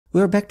We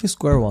are back to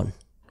square one.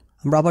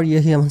 আমরা আবার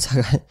ইয়াহিয়া আমিন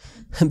জায়গায়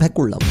ব্যাক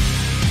করলাম।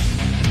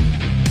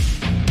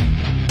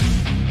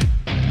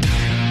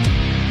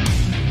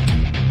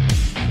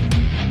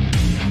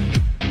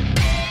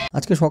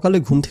 আজকে সকালে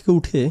ঘুম থেকে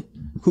উঠে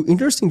খুব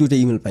ইন্টারেস্টিং দুটো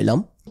ইমেল পাইলাম।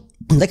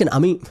 দেখেন,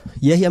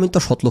 ইয়াহিয়া আমিন তো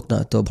সৎলোক না,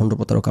 তো ভণ্ড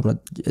প্রতারক আমরা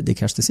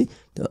দেখে আসতেছি।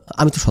 তো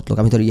আমি তো সৎলোক,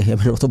 আমি তো ইয়াহিয়া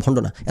আমিনের মতো ভণ্ড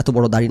না, এত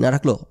বড় দাড়ি না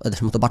রাখলো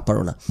এদের মতো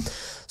বাটপারও না।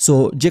 সো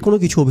যে কোনো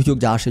কিছু অভিযোগ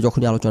যা আসে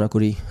যখনই আলোচনা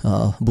করি,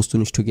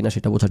 বস্তুনিষ্ঠ কিনা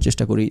সেটা বোঝার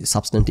চেষ্টা করি,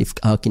 সাবস্ট্যান্টিভ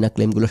কিনা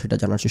ক্লেমগুলো সেটা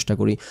জানার চেষ্টা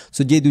করি।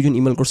 সো যে দুজন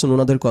ইমেল করছেন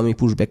ওনাদেরকেও আমি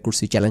পুশ ব্যাক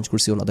করছি, চ্যালেঞ্জ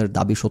করছি ওনাদের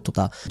দাবি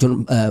সত্যতা। যেমন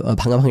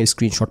ভাঙা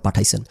স্ক্রিনশট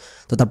পাঠাইছেন,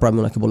 তো তারপর আমি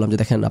ওনাকে বললাম যে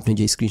দেখেন আপনি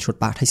যে স্ক্রিনশট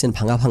পাঠাইছেন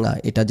ভাঙা,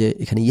 এটা যে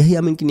এখানে ইয়াহিয়া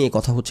আমিনকে নিয়ে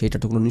কথা হচ্ছে এটা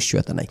তো কোনো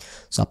নিশ্চয়তা নাই।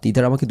 সো আপনি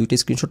ইদার আমাকে দুইটা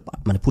স্ক্রিনশট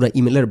মানে পুরো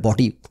ইমেলের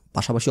বডি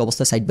পাশাপাশি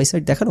অবস্থায় সাইড বাই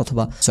সাইড দেখান,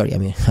 অথবা সরি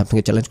আমি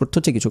আপনাকে চ্যালেঞ্জ করতে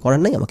হচ্ছে, কিছু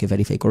করার নাই, আমাকে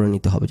ভেরিফাই করে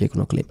নিতে হবে যে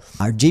কোনো ক্লেম।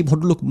 আর যেই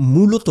ভদ্রলোক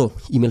মূলত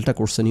ইমেলটা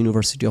করছেন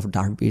ইউনিভার্সিটি অফ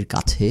ডার্বির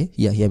কাছে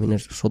ইয়াহিয়া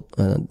আমিনের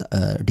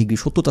ডিগ্রি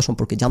সত্যতা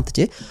সম্পর্কে জানতে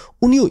চেয়ে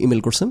উনিও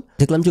ইমেল করছেন।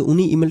 দেখলাম যে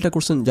উনি ইমেলটা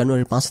করছেন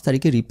জানুয়ারির 5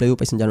 তারিখে, রিপ্লাইও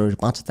পাইছেন জানুয়ারির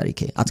 5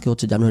 তারিখে। আজকে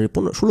হচ্ছে জানুয়ারির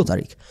 16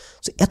 তারিখ।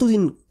 সো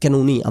এতদিন কেন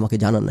উনি আমাকে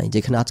জানান নাই,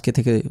 যেখানে আজকে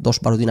থেকে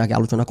 10-12 দিন আগে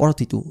আলোচনা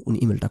করাতেই তো উনি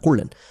ইমেলটা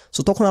করলেন।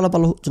 সো তখন আলাপ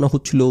আলোচনা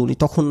হচ্ছিল, উনি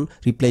তখন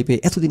রিপ্লাই পেয়ে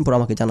এতদিন পর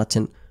আমাকে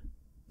জানাচ্ছেন,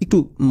 একটু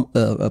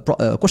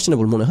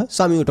কোশ্চেনেবল মনে হয়।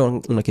 সো আমি ওটা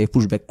ওনাকে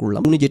পুশব্যাক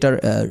করলাম। উনি যেটার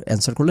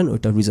অ্যান্সার করলেন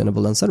ওইটা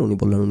রিজনেবল অ্যান্সার। উনি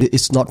বললেন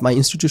it's not my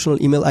institutional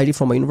email ID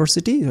from my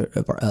university.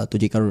 তো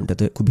যে কারণে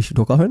এটাতে খুব বেশি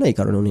ঢোকা হয় না, এই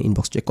কারণে উনি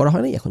ইনবক্স চেক করা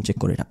হয় না, এখন চেক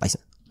করে এটা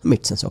পাইছেন।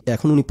 Made sense.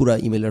 এখন উনি পুরো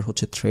ইমেলের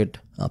হচ্ছে থ্রেড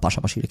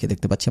পাশাপাশি রেখে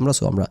দেখতে পাচ্ছি আমরা।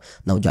 সো আমরা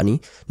নাও জানি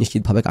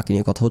নিশ্চিতভাবে কাকে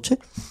নিয়ে কথা হচ্ছে।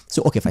 So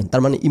okay fine.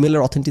 তার মানে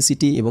ইমেলের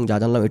অথেন্টিসিটি এবং যা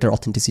জানলাম এটার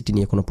অথেন্টিসিটি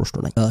নিয়ে কোনো প্রশ্ন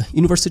নাই।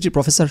 ইউনিভার্সিটির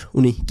প্রফেসর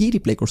উনি কি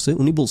রিপ্লাই করছে,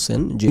 উনি বলছেন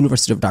যে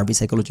ইউনিভার্সিটি অফ ডার্বি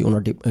সাইকোলজি,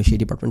 ওনার সেই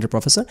ডিপার্টমেন্টের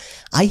professor,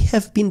 I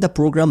have been the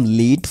programme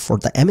lead for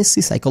the MSc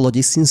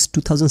psychology since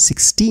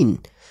 2016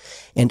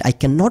 and I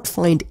cannot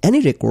find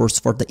any records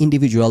for the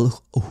individual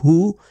who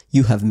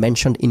you have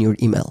mentioned in your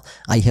email.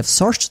 I have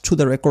searched through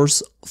the records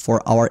for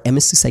our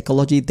MSc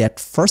psychology that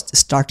first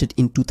started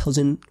in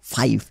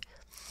 2005.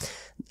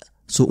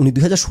 So উনি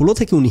 2016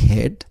 থেকে উনি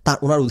head, তার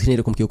ওনার অধীনে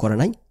এরকম কেউ করে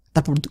নাই।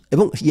 তারপর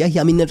এবং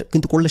ইয়াহিয়া আমিনের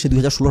কিন্তু করলে সে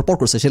 2016 পর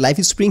করছে, সে লাইফ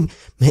স্প্রিং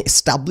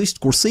এস্টাবলিশড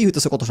করছেই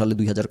হইতেছে কত সালে,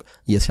 2000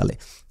 সালে,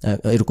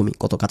 এরকমই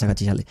কত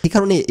কাছাকাছি সালে। এই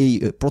কারণে এই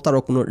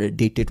প্রতারক কোনো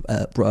ডেটেড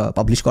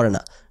পাবলিশ করে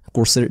না,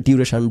 কোর্সের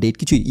ডিউরেশন ডেট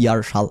কিছু ইয়ার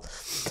সাল।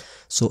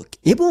 সো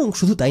এবং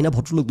শুধু তাই না,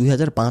 ভদ্রলোক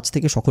 2005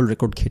 থেকে সকল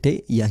রেকর্ড ঘেটে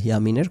ইয়াহিয়া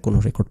আমিনের কোনো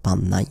রেকর্ড পান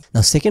নাই। না,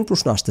 সেকেন্ড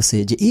প্রশ্ন আসতেছে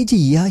যে এই যে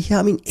ইয়াহিয়া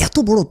আমিন এত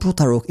বড়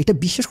প্রতারক, এটা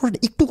বিশ্বাস করাটা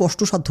একটু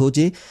কষ্টসাধ্য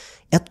যে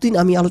এতদিন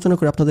আমি আলোচনা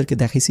করে আপনাদেরকে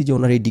দেখাইছি যে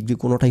ওনার এই ডিগ্রি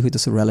কোনোটাই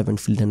হইতেছে রেলেভেন্ট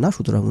ফিল্ডের না,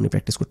 সুতরাং উনি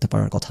প্র্যাকটিস করতে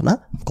পারার কথা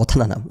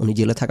না, উনি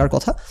জেলে থাকার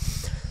কথা।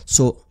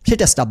 সো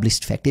সেটা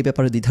এস্টাবলিশড ফ্যাক্ট, এই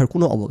ব্যাপারে দ্বিধার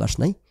কোনো অবকাশ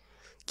নাই।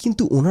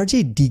 কিন্তু ওনার যে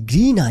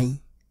ডিগ্রি নাই,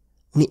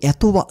 উনি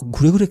এত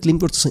ঘুরে ঘুরে ক্লেম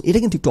করতেছেন, এটা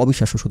কিন্তু একটু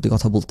অবিশ্বাস্য সত্যি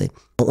কথা বলতে।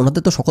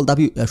 ওনাদের তো সকল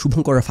দাবি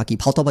শুভঙ্করের ফাঁকি,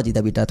 ভাওতাবাজি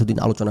দাবিটা এতদিন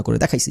আলোচনা করে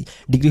দেখাইছি।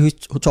 ডিগ্রি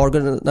হচ্ছে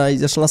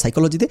অর্গানাইজেশনাল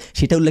সাইকোলজিতে,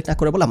 সেটা উল্লেখ না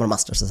করে বলে আমার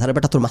মাস্টার্স। আরে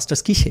বেটা, তোর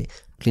মাস্টার্স কিসে?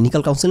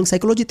 Clinical counselling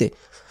সাইকোলজিতে।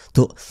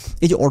 তো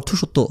এই যে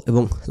অর্ধসত্য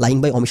এবং লাইন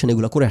বাই অমিশন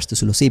এগুলো করে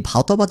আসতেছিল, সেই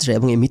ভাওতাবাজরা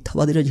এবং এই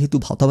মিথ্যাবাদীরা যেহেতু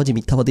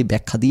মিথ্যাবাদী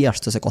ব্যাখ্যা দিয়ে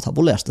আসতেছে, কথা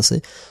বলে আসতেছে,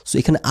 সো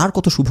এখানে আর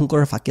কত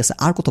শুভঙ্করের ফাঁকি আছে,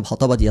 আর কত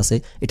ভাওতাবাজি আছে,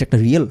 এটা একটা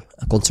রিয়েল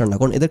কনসার্ন না।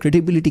 কারণ এদের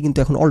ক্রেডিবিলিটি কিন্তু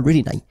এখন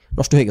অলরেডি নাই,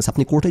 নষ্ট হয়ে গেছে।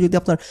 আপনি কোর্টে যদি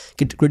আপনার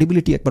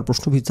ক্রেডিবিলিটি একবার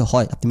প্রশ্নবিদ্ধ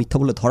হয়, আপনি মিথ্যা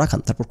বলে ধরা খান,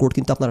 তারপর কোর্ট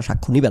কিন্তু আপনারা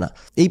সাক্ষ্য নিবে না।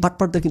 এই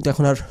বাটপারদের কিন্তু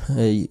এখন আর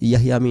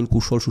ইয়াহিয়া আমিন,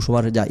 কুশল,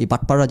 সুষমার যা এই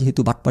বাটপাররা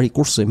যেহেতু বাটপারি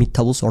করছে,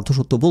 মিথ্যা বলছে,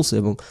 অর্ধসত্য বলছে,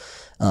 এবং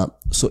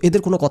সো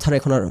এদের কোনো কথার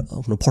এখন আর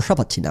কোনো ভরসা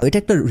পাচ্ছি না। এটা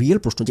একটা রিয়েল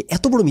প্রশ্ন যে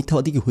এত বড়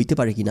মিথ্যাবাদী কি হইতে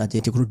পারে কিনা,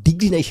 যে কোনো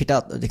ডিগ্রি নাই সেটা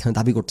যেখানে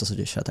দাবি করতেছে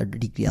যে তার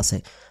ডিগ্রি আছে।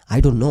 আই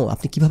ডোন্ট নো,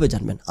 আপনি কীভাবে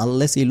জানবেন?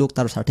 আনলেস এই লোক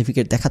তার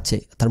সার্টিফিকেট দেখাচ্ছে,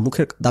 তার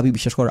মুখের দাবি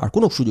বিশ্বাস করার আর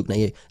কোনো সুযোগ নাই।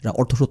 এরা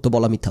অর্ধসত্য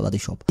বলা মিথ্যাবাদী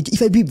সব।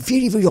 If I be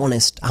very very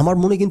honest, আমার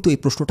মনে কিন্তু এই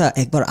প্রশ্নটা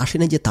একবার আসে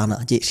নাই যে তা না,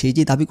 যে সেই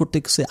যে দাবি করতে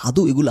গেছে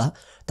আদৌ এগুলা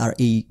তার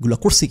এইগুলো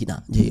করছে কিনা,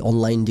 যে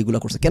অনলাইন যেগুলো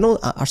করছে। কেন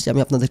আসছে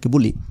আমি আপনাদেরকে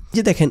বলি,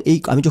 যে দেখেন এই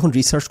আমি যখন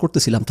রিসার্চ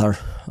করতেছিলাম তার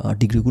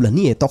ডিগ্রিগুলো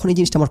নিয়ে, তখন এই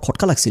জিনিসটা আমার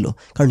খটকা লাগছিল।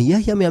 কারণ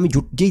ইয়াহিয়া আমি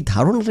যেই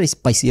ধারণাটা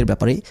পাইছি এর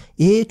ব্যাপারে,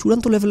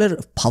 চূড়ান্ত লেভেলের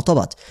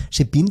ভাওতাবাজ।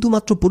 সে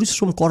বিন্দুমাত্র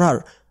পরিশ্রম করার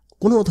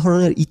কোনো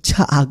ধরনের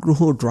ইচ্ছা, আগ্রহ,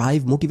 ড্রাইভ,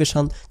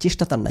 মোটিভেশন,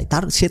 চেষ্টা তার নাই।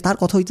 তার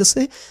কথা হইতেছে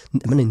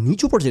মানে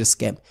নিচু পর্যায়ের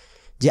স্ক্যাম,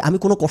 যে আমি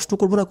কোনো কষ্ট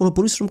করবো না, কোনো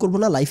পরিশ্রম করবো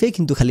না, লাইফে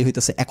কিন্তু খালি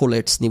হইতেছে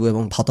অ্যাকোলেটস নিব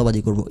এবং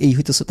ভাওতাবাজি করবো, এই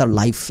হইতেছে তার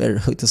লাইফের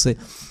হইতেছে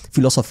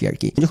ফিলসফি আর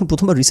কি। যখন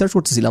প্রথমবার রিসার্চ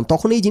করতেছিলাম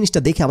তখন এই জিনিসটা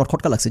দেখে আমার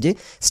খটকা লাগছে যে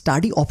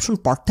স্টাডি অপশন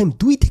পার্ট টাইম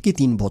 2 থেকে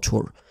 3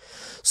 বছর।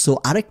 সো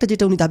আরেকটা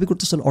যেটা উনি দাবি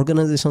করতেছেন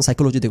অর্গানাইজেশন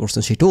সাইকোলজিতে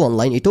করছেন, সেটাও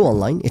অনলাইন,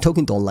 এটাও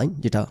কিন্তু অনলাইন,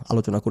 যেটা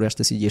আলোচনা করে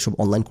আসতেছি যে এসব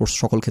অনলাইন কোর্স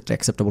সকল ক্ষেত্রে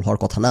অ্যাকসেপ্টেবল হওয়ার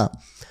কথা না।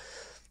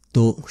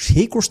 তো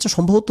সেই কোর্সটা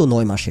সম্ভবত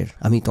 9 মাসের।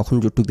 আমি তখন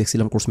যতটুকু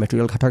দেখছিলাম কোর্স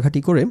ম্যাটেরিয়াল ঘাটাঘাটি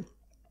করে,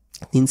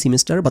 3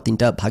 সেমিস্টার বা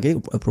 3টা ভাগে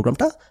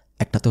প্রোগ্রামটা,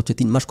 একটাতে হচ্ছে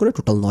 3 মাস করে,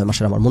 টোটাল 9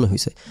 মাসের আমার মনে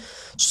হয়েছে।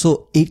 সো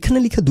এইখানে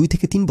লেখা 2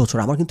 থেকে 3 বছর,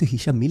 আমার কিন্তু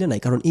হিসাব মিলে নাই,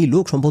 কারণ এই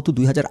লোক সম্ভবত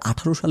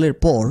 2018 সালের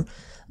পর,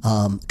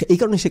 এই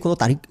কারণে সে কোনো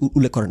তারিখ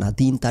উল্লেখ করে না,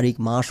 দিন, তারিখ,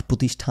 মাস,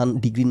 প্রতিষ্ঠান,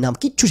 ডিগ্রির নাম,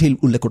 কিচ্ছু সে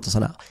উল্লেখ করতেছে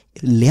না।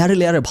 লেয়ারে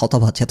লেয়ারে ভাতা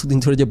ভাচ্ছে এতদিন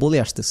ধরে যে বলে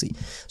আসতেছি।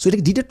 সো এটা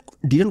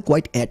ডিডন্ট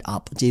কোয়াইট অ্যাড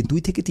আপ যে 2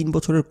 থেকে 3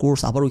 বছরের কোর্স,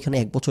 আবার ওইখানে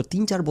 1 বছর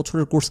 3-4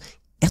 বছরের কোর্স,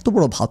 এত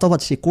বড়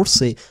ভাতাবাজ সে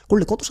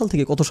করলে কত সাল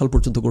থেকে কত সাল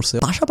পর্যন্ত করছে।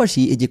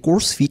 পাশাপাশি এই যে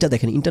কোর্স ফিটা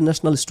দেখেন,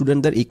 ইন্টারন্যাশনাল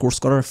স্টুডেন্টদের এই কোর্স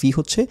করার ফি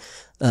হচ্ছে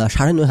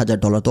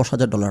 $9,500,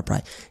 $10,000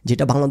 প্রায়,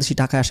 যেটা বাংলাদেশি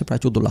টাকায় আসে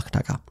প্রায় 14 লাখ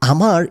টাকা।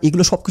 আমার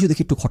এগুলো সব কিছু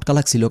দেখে একটু খটকা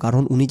লাগছিল,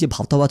 কারণ উনি যে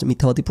ভাতাবাজ,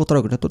 মিথ্যাবাদী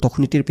প্রতারক, এটা তো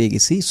তখনই টের পেয়ে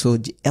গেছি। সো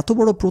এত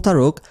বড়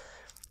প্রতারক,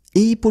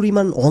 এই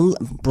পরিমাণ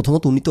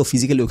প্রথমত উনি তো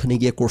ফিজিক্যালি ওখানে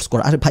গিয়ে কোর্স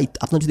করা। আরে ভাই,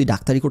 আপনার যদি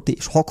ডাক্তারি করতে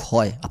শখ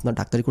হয়, আপনার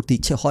ডাক্তারি করতে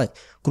ইচ্ছে হয়,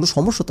 কোনো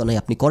সমস্যা তো নাই,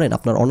 আপনি করেন।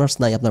 আপনার অনার্স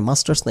নাই, আপনার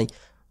মাস্টার্স নাই,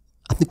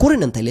 আপনি করে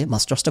নেন, তাইলে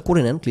মাস্টার্সটা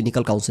করে নেন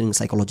ক্লিনিক্যাল কাউন্সেলিং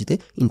সাইকোলজিতে,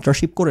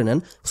 ইন্টার্নশিপ করে নেন,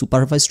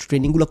 সুপারভাইজড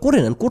ট্রেনিংগুলো করে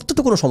নেন, করতে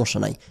তো কোনো সমস্যা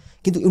নাই,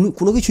 কিন্তু উনি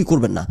কোনো কিছুই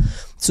করবেন না।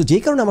 সো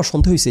যেই কারণে আমার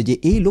সন্দেহ হয়েছে যে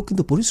এই লোক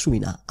কিন্তু পরিশ্রমী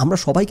না। আমরা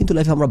সবাই কিন্তু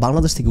লাইফে আমরা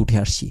বাংলাদেশ থেকে উঠে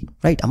আসছি,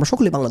 রাইট? আমরা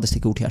সকলে বাংলাদেশ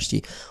থেকে উঠে আসছি,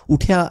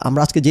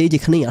 আমরা আজকে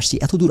যেখানেই আসছি,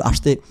 এত দূর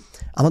আসতে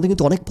আমাদের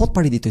কিন্তু অনেক পথ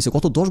পাড়ি দিতে হয়েছে।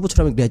 গত 10 বছর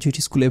আমি গ্র্যাজুয়েট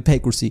স্কুলে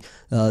ব্যয় করছি,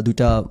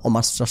 2টা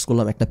মাস্টার্স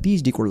করলাম, একটা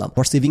পিএইচডি করলাম।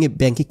 আমার সেভিংয়ে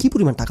ব্যাংকে কী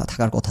পরিমাণ টাকা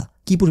থাকার কথা,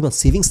 কী পরিমাণ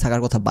সেভিংস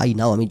থাকার কথা। বাই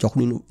নাও আমি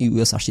যখনই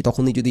ইউএস আসছি,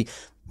 তখনই যদি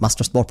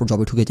মাস্টার্স পরপর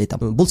জবে ঢুকে যেতাম।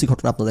 বলছি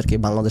ঘটনা আপনাদেরকে,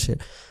 বাংলাদেশে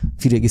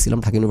ফিরে গেছিলাম,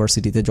 ঢাকা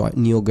ইউনিভার্সিটিতে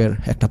নিয়োগের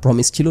একটা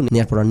প্রমিস ছিল,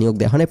 নেওয়ার পর নিয়োগ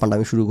দেওয়া হয়,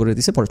 পান্ডামি শুরু করে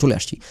দিয়েছে, পরে চলে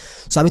আসছি।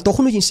 সো আমি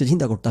তখনই জিনিসটা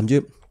চিন্তা করতাম যে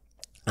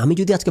আমি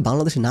যদি আজকে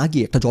বাংলাদেশে না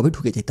গিয়ে একটা জবে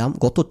ঢুকে যেতাম,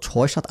 গত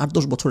 6, 7, 8,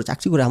 10 বছরে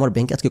চাকরি করে আমার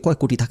ব্যাংকে আজকে কয়েক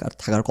কোটি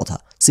থাকার কথা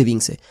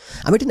সেভিংসে।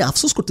 আমি এটা নিয়ে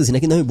আফসোস করতেছি না,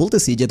 কিন্তু আমি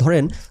বলতেছি যে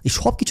ধরেন এই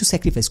সব কিছু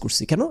স্যাক্রিফাইস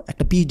করছি কেন?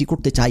 একটা পিএইচডি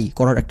করতে চাই,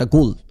 করার একটা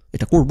গোল,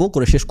 এটা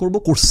করে শেষ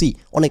করছি,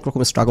 অনেক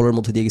রকমের স্ট্রাগলের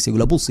মধ্যে দিয়ে গেছি,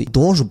 এগুলো বলছি।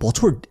 10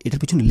 বছর এটার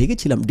পিছনে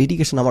লেগেছিলাম,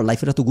 ডেডিকেশন, আমার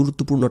লাইফের এত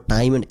গুরুত্বপূর্ণ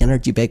টাইম অ্যান্ড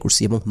এনার্জি ব্যয়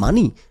করছি এবং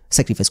মানি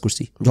স্যাক্রিফাইস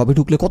করছি। জবে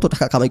ঢুকলে কত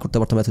টাকা কামাই করতে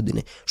পারতাম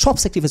এতদিনে, সব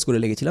স্যাক্রিফাইস করে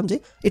লেগেছিলাম যে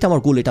এটা আমার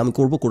গোল, এটা আমি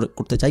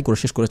করতে চাই,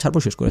 শেষ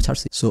করে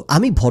ছাড়ছি। সো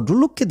আমি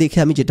ভদ্রলোককে দেখে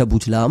আমি যেটা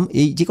বুঝলাম,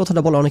 এই যে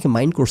কথাটা বলা অনেকে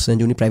মাইন্ড করছেন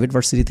যে উনি প্রাইভেট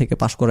ভার্সিটি থেকে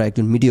পাশ করা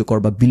একজন মিডিওকর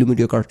বা বিলো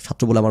মিডিওকর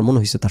ছাত্র বলে আমার মনে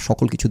হয়েছে তার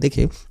সকল কিছু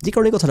দেখে। যে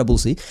কারণে কথাটা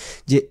বলছি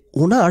যে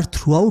ওনার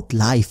থ্রু আউট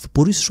লাইফ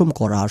পরিশ্রম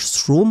করার,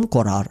 শ্রম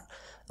করার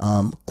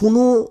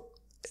কোনো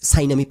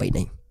সাইন আমি পাই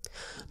নাই।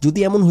 যদি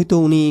এমন হয়তো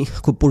উনি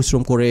খুব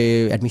পরিশ্রম করে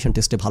অ্যাডমিশন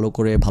টেস্টে ভালো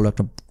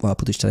একটা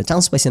প্রতিষ্ঠানে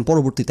চান্স পাইছেন,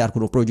 পরবর্তীতে আর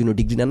কোনো প্রয়োজনীয়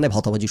ডিগ্রি নেন নাই,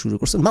 ভাতাবাজি শুরু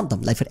করছেন, মানতাম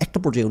লাইফের একটা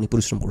পর্যায়ে উনি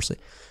পরিশ্রম করছে,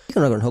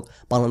 কারণ হোক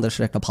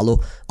বাংলাদেশের একটা ভালো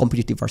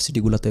কম্পিটিটিভ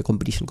ভার্সিটিগুলোতে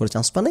কম্পিটিশন করে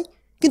চান্স পান নাই,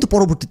 কিন্তু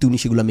পরবর্তীতে উনি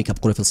সেগুলো মেকআপ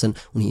করে ফেলছেন।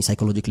 উনি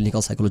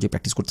ক্লিনিক্যাল সাইকোলজি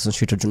প্র্যাকটিস করতেছেন,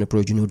 সেটার জন্য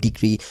প্রয়োজনীয়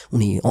ডিগ্রি,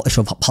 উনি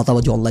এসব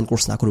ভাতাবাজি অনলাইন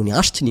কোর্স না করে উনি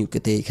আসছেন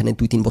ইউকেতে, এখানে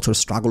 2-3 বছর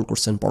স্ট্রাগল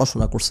করছেন,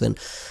 পড়াশোনা করছেন,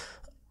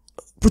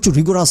 প্রচুর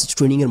রিগোরাস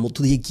ট্রেনিংয়ের মধ্য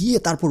দিয়ে গিয়ে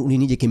তারপর উনি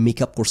নিজেকে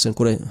মেকআপ করছেন,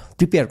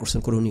 প্রিপেয়ার করছেন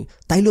উনি,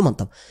 তাইলেও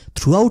মানতাম।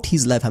 থ্রু আউট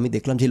হিজ লাইফ আমি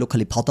দেখলাম যে লোক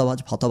খালি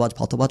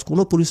ভাতাবাজ,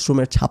 কোনো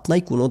পরিশ্রমের ছাপ নাই,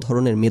 কোনো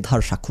ধরনের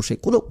মেধার সাক্ষ্য সে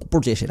কোনো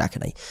পর্যায়ে এসে রাখে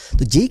নাই।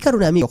 তো যেই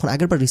কারণে আমি যখন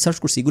আগেরবার রিসার্চ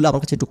করছি, এগুলো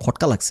আমার কাছে একটু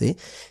খটকা লাগছে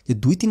যে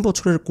 2-3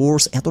 বছরের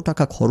কোর্স, এত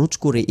টাকা খরচ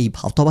করে এই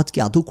ভাতাবাজকে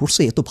আদৌ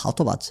করছে? এত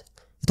ভাতাবাজ,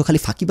 তো খালি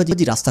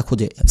ফাঁকিবাজি রাস্তা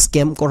খোঁজে,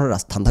 স্ক্যাম করার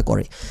ধান্দা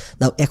করে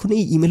না। এখন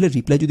এই ইমেলের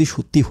রিপ্লাই যদি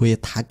সত্যি হয়ে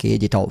থাকে,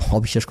 যেটা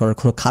অবিশ্বাস করার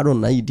কোনো কারণ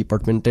নাই,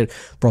 ডিপার্টমেন্টের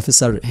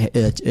প্রফেসর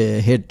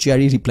হেড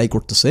চেয়ারই রিপ্লাই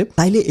করতেছে,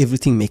 তাইলে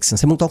এভরিথিং মেক সেন্স।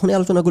 এবং তখন এই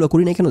আলোচনাগুলো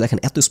করি না কেন? দেখেন,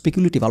 এত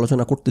স্পেকুলেটিভ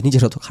আলোচনা করতে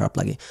নিজের এত খারাপ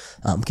লাগে,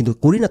 কিন্তু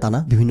করি না তা না,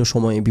 বিভিন্ন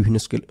সময়ে বিভিন্ন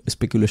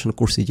স্পেকুলেশন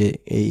করছি যে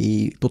এই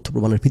তথ্য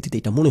প্রমাণের ভিত্তিতে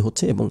এটা মনে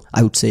হচ্ছে, এবং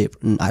I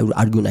would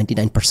আর্গুই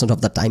 99% of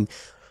the time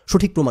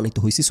সঠিক প্রমাণিত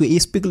হয়েছি। সো এই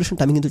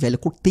স্পেকুলেশনটা আমি কিন্তু চাইলে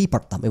করতেই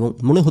পারতাম, এবং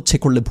মনে হচ্ছে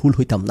করলে ভুল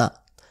হইতাম না,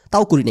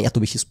 তাও করি নাই, এত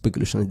বেশি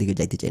স্পেকুলেশনের দিকে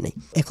যাইতে চাই নাই।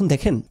 এখন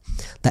দেখেন,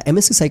 the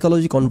MSc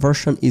psychology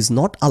conversion is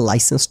not a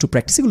licence two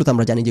practice. এগুলো তো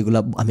আমরা জানি, যেগুলো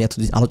আমি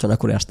এতদিন আলোচনা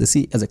করে আসতেছি।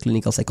 As a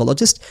clinical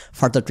psychologist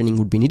further training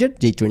would be needed,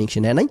 যেই ট্রেনিং সে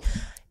নেয় নাই।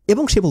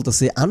 এবং সে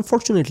বলতেছে,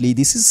 unfortunately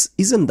this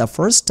isn't the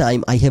first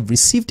time I have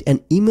received an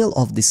email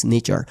of this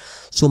nature.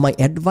 So my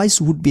advice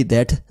would be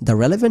that the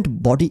relevant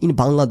body in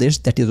Bangladesh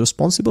that is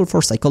responsible for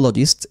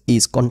psychologists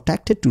is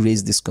contacted to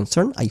raise this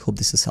concern. I hope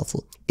this is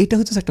helpful. এটা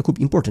হচ্ছে একটা খুব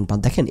important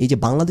part. দেখেন, এই যে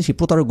বাংলাদেশি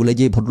প্রতারকগুলো,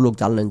 যে ভদ্রলোক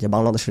জানলেন যে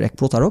বাংলাদেশের এক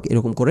প্রতারক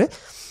এরকম করে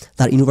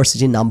তার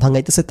ইউনিভার্সিটির নাম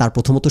ভাঙাইতেছে, তার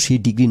প্রথমত সেই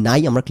ডিগ্রি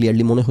নাই, আমরা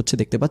ক্লিয়ারলি মনে হচ্ছে,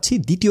 দেখতে পাচ্ছি।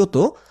 দ্বিতীয়ত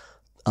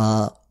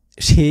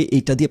সে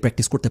এইটা দিয়ে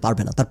প্র্যাকটিস করতে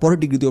পারবে না, তারপরে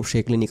ডিগ্রি দিয়েও সে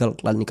ক্লিনিক্যাল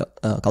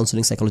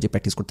কাউন্সেলিং সাইকোলজি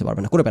প্র্যাকটিস করতে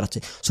পারবে না, করে বেড়াচ্ছে।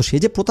 সো সে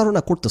যে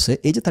প্রতারণা করতেছে,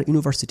 এই যে তার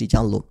ইউনিভার্সিটি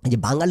জানলো যে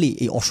বাঙালি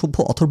এই অসভ্য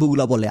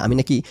অথর্বগুলা বলে, আমি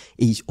নাকি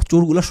এই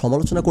চোরগুলা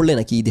সমালোচনা করলে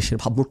নাকি এই দেশের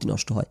ভাবমূর্তি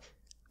নষ্ট হয়।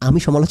 আমি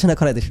সমালোচনা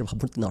করায় দেশের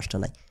ভাবমূর্তি নষ্ট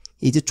নাই,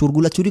 এই যে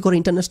চোরগুলা চুরি করে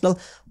ইন্টারন্যাশনাল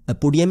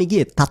পোডিয়ামে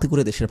গিয়ে, তাতে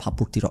করে দেশের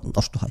ভাবমূর্তি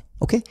নষ্ট হয়।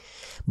 ওকে,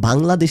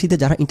 বাংলাদেশিতে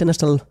যারা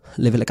ইন্টারন্যাশনাল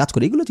লেভেলে কাজ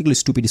করে, যেগুলো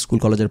স্টুপিড স্কুল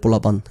কলেজের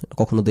পোলাপান,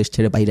 কখনো দেশ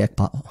ছেড়ে বাইরে এক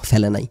পা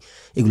ফেলে নাই,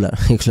 এগুলা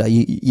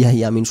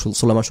ইয়াহিয়া, আমিন,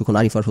 সোলামান সুখন,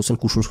 আরিফার হোসেন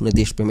কুশল শুনে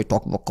দেশপ্রেমে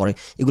টকবক করে,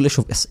 এগুলো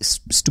সব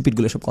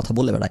স্টুপিডগুলো সব কথা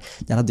বলে বেড়ায়।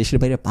 যারা দেশের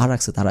বাইরে পা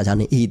রাখছে তারা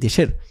জানে এই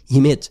দেশের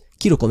ইমেজ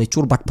কীরকম এই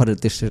চোর বাটপারের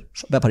দেশের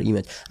ব্যাপার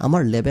ইমেজ।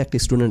 আমার ল্যাবে একটা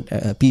স্টুডেন্ট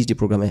পিএইচডি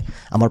প্রোগ্রামে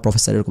আমার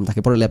প্রফেসর এরকম তাকে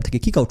পরে ল্যাব থেকে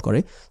কিক আউট করে।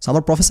 সো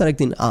আমার প্রফেসর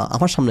একদিন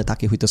আমার সামনে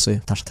তাকে হইতেছে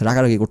তার সাথে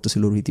রাগারাগি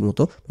করতেছিল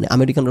রীতিমতো, মানে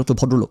আমেরিকানরা তো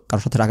ভদ্রলোক,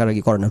 কারোর সাথে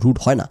রাগারাগি করে না, রুড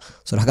হয় না।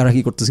 সো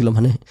রাগারাগি করতেছিল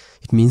মানে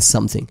ইট মিনস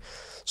সামথিং।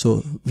 সো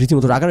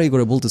রীতিমতো রাগারাগি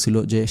করে বলতেছিল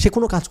যে সে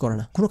কোনো কাজ করে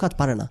না, কোনো কাজ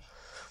পারে না।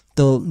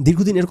 তো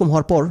দীর্ঘদিন এরকম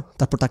হওয়ার পর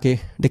তারপর তাকে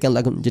ডেকে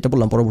আনলাম, যেটা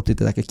বললাম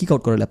পরবর্তীতে তাকে কিক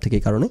আউট করে ল্যাব থেকে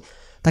এই কারণে।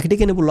 তাকে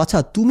ডেকে এনে বললো, আচ্ছা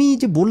তুমি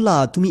যে বললা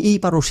তুমি এই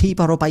পারো সেই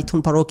পারো, পাইথন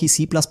পারো কি C++,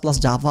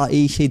 জাভা,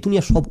 এই সেই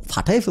দুনিয়া সব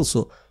ফাটাই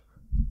ফেলছো,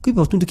 কী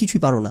পারো, তুমি তো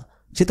কিছুই পারো না।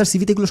 সে তার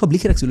সিভিতে এগুলো সব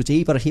লিখে রাখছিল যে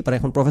এই পারে সেই পারে।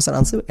 এখন প্রফেসর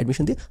আনছে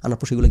অ্যাডমিশন দিয়ে আনার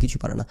পর সেগুলো কিছুই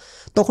পারে না।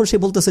 তখন সে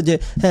বলতেছে যে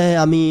হ্যাঁ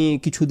আমি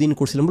কিছুদিন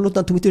করছিলাম। বললো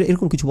না তুমি তো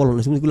এরকম কিছু বলো না,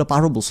 তুমি এগুলো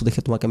পারো বলছো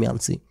দেখে তোমাকে আমি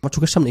আনছি। আমার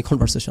চোখের সামনে এই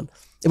কনভারসেশন।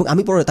 এবং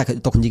আমি পরে তাকে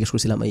তখন জিজ্ঞেস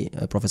করছিলাম এই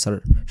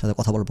প্রফেসরের সাথে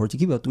কথা বলার পর যে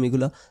কী তুমি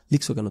এগুলো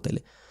লিখছো কেন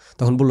তাইলে?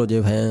 তখন বললো যে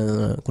ভাই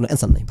কোনো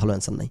অ্যান্সার নাই, ভালো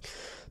অ্যান্সার নাই।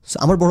 সো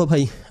আমার বড়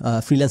ভাই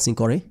ফ্রিল্যান্সিং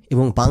করে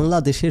এবং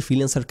বাংলাদেশের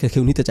ফ্রিল্যান্সারকে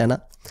কেউ নিতে চায় না,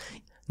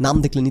 নাম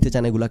দেখলে নিতে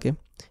চায় না।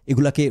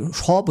 এগুলাকে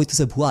সব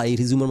হইতেছে ভুয়া, এই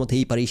রিজিউমের মধ্যে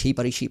এই পারি সেই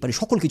পারি সেই পারি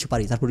সকল কিছু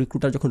পারি। তারপর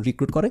রিক্রুটার যখন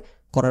রিক্রুট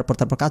করার পর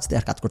তারপর কাজ দেয়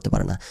আর কাজ করতে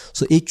পারে না।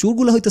 সো এই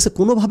চোরগুলো হইতেছে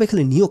কোনোভাবে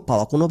খালি নিয়োগ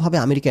পাওয়া, কোনোভাবে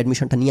আমেরিকা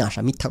অ্যাডমিশনটা নিয়ে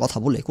আসা, মিথ্যা কথা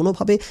বলে,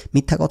 কোনোভাবে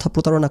মিথ্যা কথা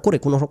প্রতারণা করে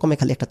কোনো রকমে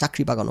খালি একটা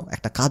চাকরি বাগানো,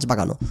 একটা কাজ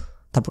বাগানো,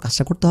 তারপর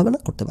কাজটা করতে হবে না,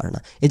 করতে পারে না।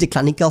 এই যে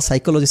ক্লিনিক্যাল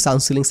সাইকোলজিস্ট,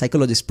 কাউন্সিলিং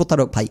সাইকোলজিস্ট,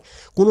 প্রতারক ভাই,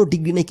 কোনো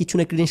ডিগ্রি নেই, কিছু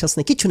নেই, ক্রিডেন্সিয়ালস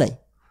নেই, কিছু নাই,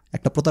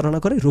 একটা প্রতারণা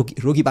করে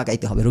রোগী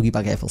বাগাইতে হবে, রোগী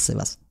বাগায় ফেলছে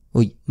বাস,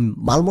 ওই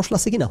মাল মশলা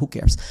আছে কি না, হু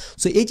কেয়ার্স।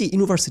 সো এই যে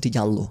ইউনিভার্সিটি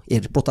জানলো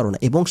এর প্রতারণা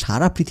এবং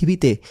সারা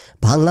পৃথিবীতে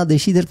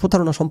বাংলাদেশিদের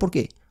প্রতারণা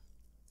সম্পর্কে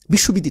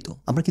বিশ্ববিদিত।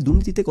 আমরা কি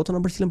দুর্নীতিতে কত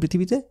নাম্বার ছিলাম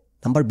পৃথিবীতে?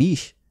 নাম্বার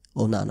 20?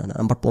 ও না না না,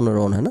 নাম্বার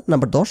 15 হয় না,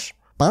 নাম্বার 10,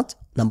 5,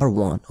 নাম্বার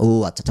 1। ও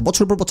আচ্ছা,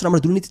 বছর পর বছর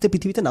আমরা দুর্নীতিতে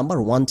পৃথিবীতে নাম্বার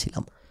 1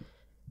 ছিলাম।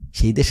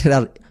 সেই দেশের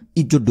আর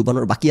ইজ্জত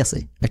ডুবানোর বাকি আছে?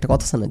 একটা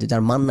কথা আছে না যে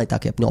যার মান নাই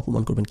তাকে আপনি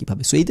অপমান করবেন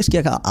কীভাবে? সো এই দেশকে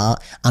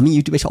আমি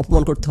ইউটিউবে এসে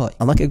অপমান করতে হয়?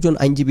 আমাকে একজন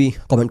আইনজীবী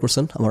কমেন্ট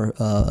করছেন আমার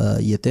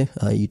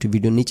ইউটিউব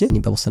ভিডিওর নিচে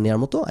আইনি ব্যবস্থা নেওয়ার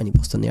মতো, আইনি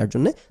ব্যবস্থা নেওয়ার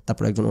জন্য।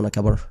 তারপর একজন ওনাকে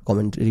আবার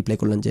কমেন্ট রিপ্লাই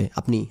করলেন যে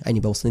আপনি আইনি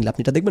ব্যবস্থা নিলে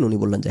আপনি এটা দেখবেন। উনি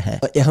বললেন যে হ্যাঁ,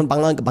 এখন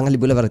বাঙালি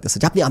বলে বেড়াইতেছে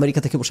যে আপনি আমেরিকা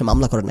থেকে বসে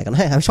মামলা করেন না কেন?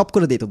 হ্যাঁ, আমি সব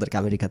করে দিই তোদেরকে,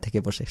 আমেরিকা থেকে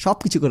বসে সব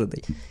কিছু করে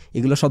দিই।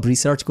 এগুলো সব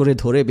রিসার্চ করে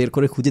ধরে বের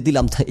করে খুঁজে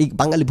দিলাম। এই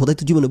বাঙালি বোধহয়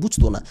তো জীবনে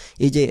বুঝতো না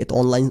এই যে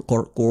অনলাইন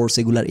কোর্স,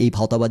 এগুলার এই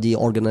ভাওতাবাজি,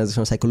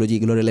 অর্গানাইজেশন সাইকোলজি,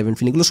 এগুলো রিলেভেন্ট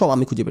ফিল, এগুলো সব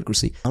আমি খুঁজে বের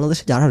করছি।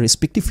 বাংলাদেশে যারা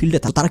রেসপেক্টিভ ফিল্ডে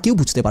তারা কেউ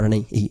বুঝতে পারে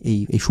নাই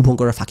এই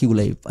শুভঙ্করের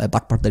ফাঁকিগুলো, এই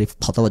বাটপাড়দারি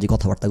ভাওতাবাজি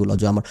কথাবার্তাগুলো,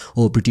 যে আমার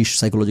ব্রিটিশ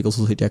সাইকোলজিক্যাল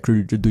সোসাইটি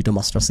অ্যাক্রেডিটেড 2টা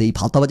মাস্টার্স, এই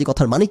ভাওতাবাজি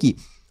কথার মানে কি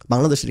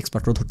বাংলাদেশের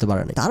এক্সপার্টরা ধরতে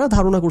পারে না। তারা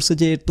ধারণা করছে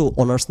যে তো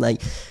অনার্স নাই,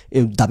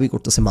 দাবি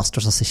করতেছে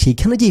মাস্টার্স আছে।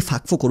 সেইখানে যে এই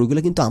ফাঁকফোকর,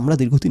 ওইগুলো কিন্তু আমরা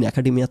দীর্ঘদিন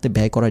একাডেমিয়াতে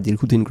ব্যয় করায়,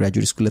 দীর্ঘদিন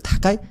গ্র্যাজুয়েট স্কুলে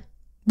থাকায়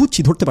বুঝছি,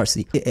 ধরতে পারছি।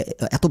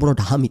 এত বড়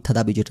ডাহা মিথ্যা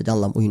দাবি যেটা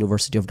জানলাম ওই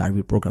ইউনিভার্সিটি অফ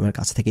ডার্বির প্রোগ্রামের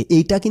কাছ থেকে,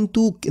 এইটা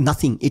কিন্তু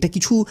নাথিং। এটা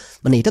কিছু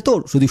মানে এটা তো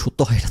যদি সত্য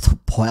হয় এটা তো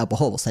ভয়াবহ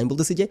অবস্থা। আমি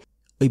বলতেছি যে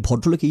ওই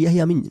ভদ্রলোক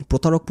ইয়াহিয়া আমিন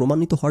প্রতারক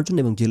প্রমাণিত হওয়ার জন্য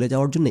এবং জেলে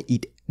যাওয়ার জন্য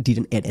ইট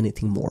didn't add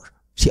anything more.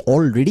 Say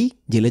already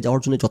জেলে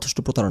যাওয়ার জন্য যথেষ্ট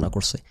প্রতারণা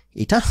করছে।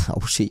 এটা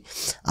অবশ্যই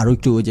আরও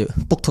একটু ওই যে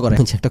পক্ষ করা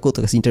হয়েছে। একটা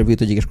কোথাও কাছে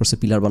ইন্টারভিউতে জিজ্ঞেস করছে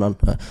পিলার বানান,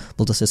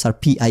 বলতেছে স্যার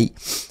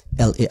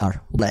PILAR,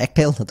 না একটা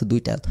এল না তো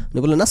 2টা এল। উনি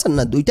বললেন না স্যার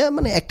না 2টা,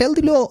 মানে একটা এল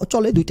দিলেও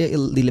চলে, 2টা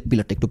এল দিলে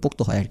পিলারটা একটু পোক্ত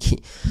হয় আর কি।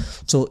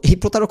 সো এই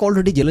প্রতারক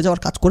অলরেডি জেলে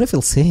যাওয়ার কাজ করে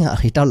ফেলছে। আর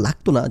এটা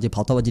লাগতো না যে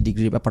ভাওতাবাজি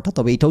ডিগ্রির ব্যাপারটা।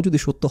 তবে এটাও যদি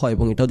সত্য হয়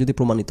এবং এটাও যদি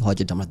প্রমাণিত হয়,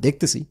 যেটা আমরা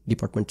দেখতেছি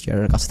ডিপার্টমেন্ট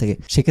চেয়ারের কাছ থেকে,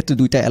 সেক্ষেত্রে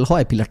 2টা এল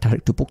হয়, পিলারটা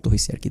একটু পোক্ত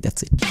হয়েছে আর কি।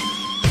 That's it.